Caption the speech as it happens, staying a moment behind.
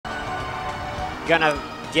gonna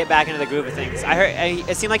get back into the groove of things. I heard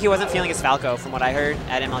it seemed like he wasn't feeling his Falco from what I heard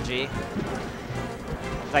at MLG.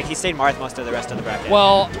 Like he stayed Marth most of the rest of the bracket.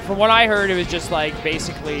 Well, from what I heard, it was just like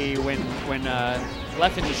basically when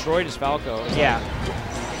left and destroyed his Falco. Yeah.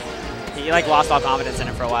 He like lost all confidence in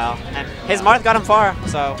it for a while, and his Marth got him far.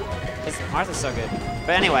 So his Marth is so good.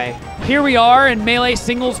 But anyway, here we are in Melee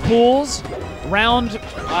singles pools. Round,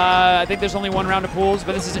 I think there's only one round of pools,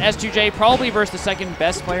 but this is S2J probably versus the second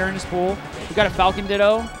best player in his pool. We've got a Falcon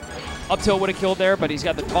Ditto. Up tilt would have killed there, but he's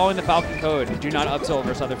got the following the Falcon code. Do not up tilt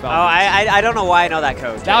versus other Falcons. Oh, I don't know why I know that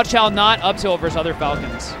code. Thou shalt not up tilt versus other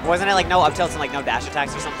Falcons. Wasn't it like no up tilts and like no dash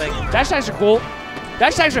attacks or something? Dash attacks are cool.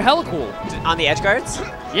 Dash attacks are hella cool. On the edge guards?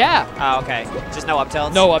 Yeah. Oh, okay. Just no up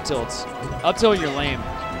tilts? No up tilts. Up tilt, you're lame.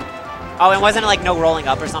 Oh, and wasn't it like no rolling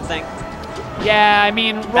up or something? Yeah, I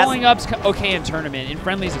mean, rolling up's okay in tournament. In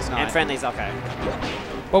friendlies, it's not. In friendlies, okay.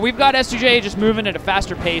 But we've got S2J just moving at a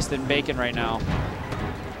faster pace than Bacon right now.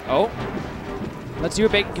 Oh. Let's see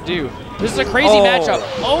what Bacon can do. This is a crazy matchup.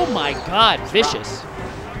 Oh my god, vicious.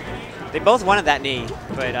 They both wanted that knee,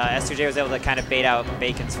 but S2J was able to kind of bait out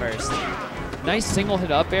Bacon's first. Nice single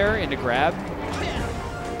hit up air into grab.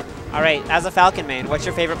 All right, as a Falcon main, what's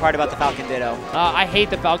your favorite part about the Falcon Ditto? I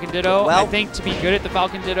hate the Falcon Ditto. Well, I think to be good at the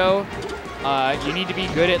Falcon Ditto, you need to be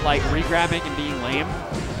good at like regrabbing and being lame.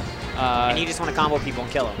 And you just want to combo people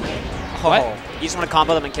and kill them. What? You just want to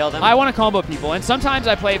combo them and kill them? I want to combo people, and sometimes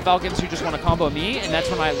I play Falcons who just want to combo me, and that's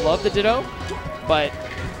when I love the Ditto. But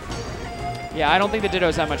yeah, I don't think the Ditto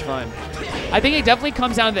is that much fun. I think it definitely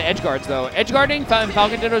comes down to the edge guards, though. Edge guarding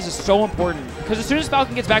Falcon Dittos is so important because as soon as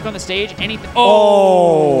Falcon gets back on the stage, anything.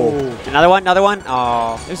 Oh! Another one, another one.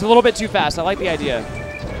 Oh! It was a little bit too fast. I like the idea.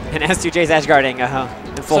 And S2J's edge guarding in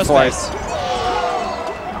full force.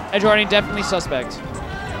 Edge guarding definitely suspect.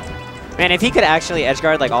 Man, if he could actually edge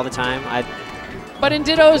guard like all the time, I'd. But in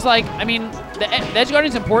Dittos, like, I mean, the edge guarding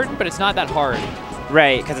is important, but it's not that hard.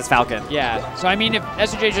 Right, because it's Falcon. Yeah. So I mean, if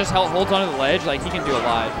S2J just holds onto the ledge, like he can do a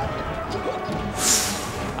lot.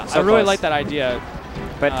 So I really close. like that idea.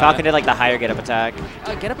 But Falcon did like the higher get up attack.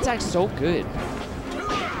 Get up attack's so good.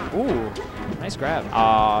 Ooh, nice grab.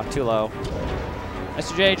 Aw, too low.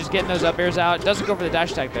 S2J just getting those up airs out. Doesn't go for the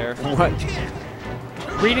dash attack there. What?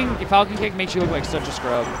 Reading Falcon kick makes you look like such a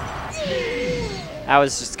scrub. That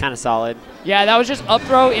was just kind of solid. Yeah, that was just up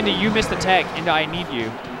throw into you missed the tech into I need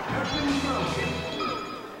you.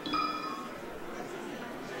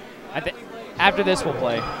 After this, we'll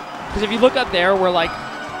play. Because if you look up there, we're like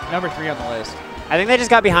number 3 on the list. I think they just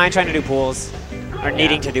got behind trying to do pools. Or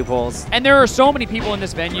needing to do pools. And there are so many people in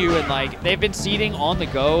this venue, and like they've been seeding on the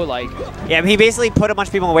go. Like, yeah, I mean, he basically put a bunch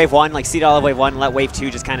of people in wave 1, like seed all of wave 1, and let wave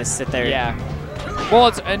 2 just kind of sit there. Yeah. Well,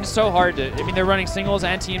 it's so hard to. I mean, they're running singles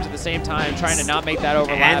and teams at the same time, trying to not make that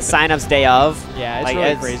overlap. And signups day of. Yeah, it's like,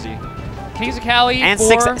 really crazy. Kings of Cali. And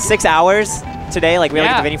 4. 6 hours today. Like we only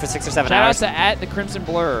get the venue for 6 or 7 hours. Shout out to @ the Crimson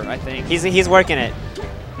Blur, I think. He's working it.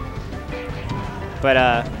 But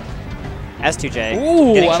S2J.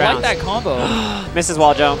 Ooh, getting I trounced. like that combo. Misses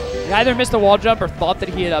wall jump. He either missed the wall jump or thought that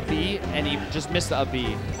he had up B, and he just missed the up B.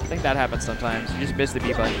 I think that happens sometimes. You just miss the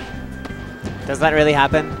B button. Does that really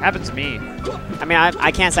happen? Happens to me. I mean,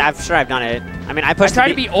 I can't say. I'm sure I've done it. I mean, I try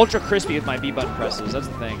to be ultra crispy with my B button presses. That's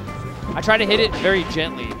the thing. I try to hit it very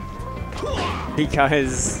gently.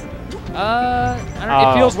 Because. I don't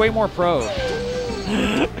know. It feels way more pro.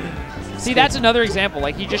 See, that's another example.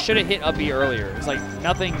 Like he just should have hit up B earlier. It's like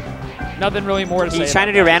nothing really more to say. He's trying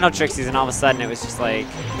to do Randall trixies, and all of a sudden it was just like.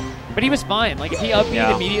 But he was fine. Like if he up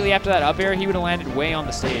B'd immediately after that up air, he would have landed way on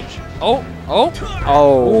the stage. Oh.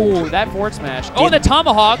 Ooh, that forward smash. Oh, the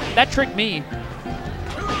tomahawk. That tricked me.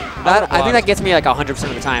 I think that gets me like 100%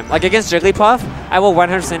 of the time. Like against Jigglypuff, I will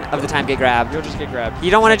 100% of the time get grabbed. You'll just get grabbed.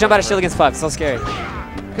 You don't want to jump out of shield against Puff. It's so scary.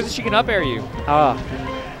 Because she can up air you. Oh.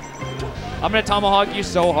 I'm going to tomahawk you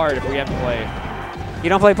so hard if we have to play. You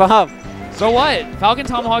don't play Puff. So what? Falcon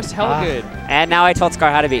tomahawk's hella good. And now I told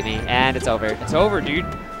Scar how to beat me, and it's over. It's over, dude.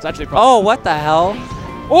 It's actually Oh, what the hell?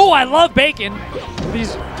 Oh, I love Bacon.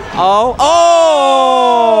 These. Oh.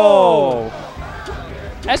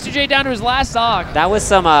 S2J down to his last stock. That was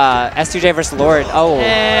some S2J versus Lord. Oh.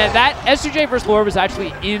 And that S2J versus Lord was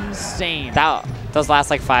actually insane. Those last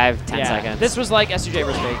like 5-10 seconds. This was like S2J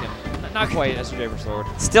versus Bacon. Not quite S2J versus Lord.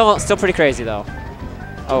 Still pretty crazy though.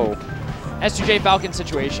 Oh. S2J Falcon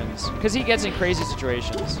situations. Because he gets in crazy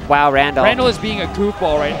situations. Wow, Randall. Randall is being a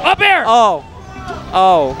goofball right now. Up air! Oh,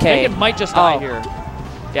 okay. Bacon might just die here.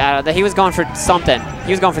 Yeah, he was going for something.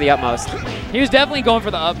 He was going for the utmost. He was definitely going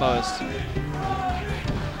for the utmost.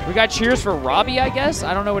 We got cheers for Robbie, I guess.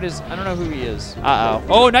 I don't know who he is. Uh-oh.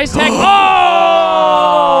 Oh, nice tech. Oh!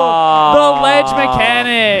 The ledge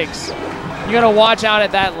mechanics. You gotta watch out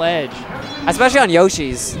at that ledge. Especially on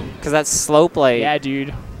Yoshi's, because that's slow play. Yeah,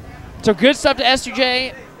 dude. So good stuff to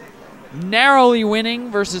S2J. Narrowly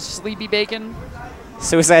winning versus Sleepy Bacon.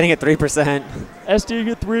 Suiciding at 3%. S2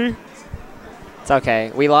 get 3. It's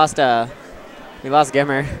okay. We lost GimR.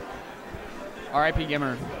 R.I.P.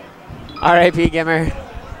 GimR. R.I.P. GimR.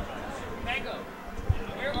 Mango,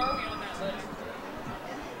 where are we on that list?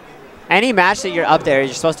 Any match that you're up there,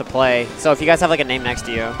 you're supposed to play. So if you guys have like a name next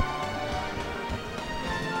to you.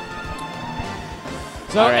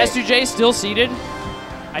 So right. S2J still seated.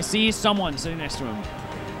 I see someone sitting next to him.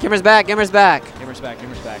 GimR's back. GimR's back. GimR's back.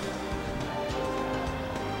 GimR's back.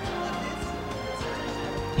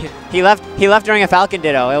 He left during a Falcon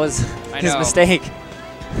ditto. It was his know. mistake.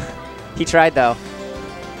 He tried though.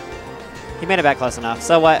 He made it back close enough.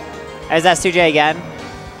 So what? Is that S2J again?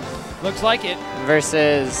 Looks like it.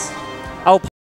 Versus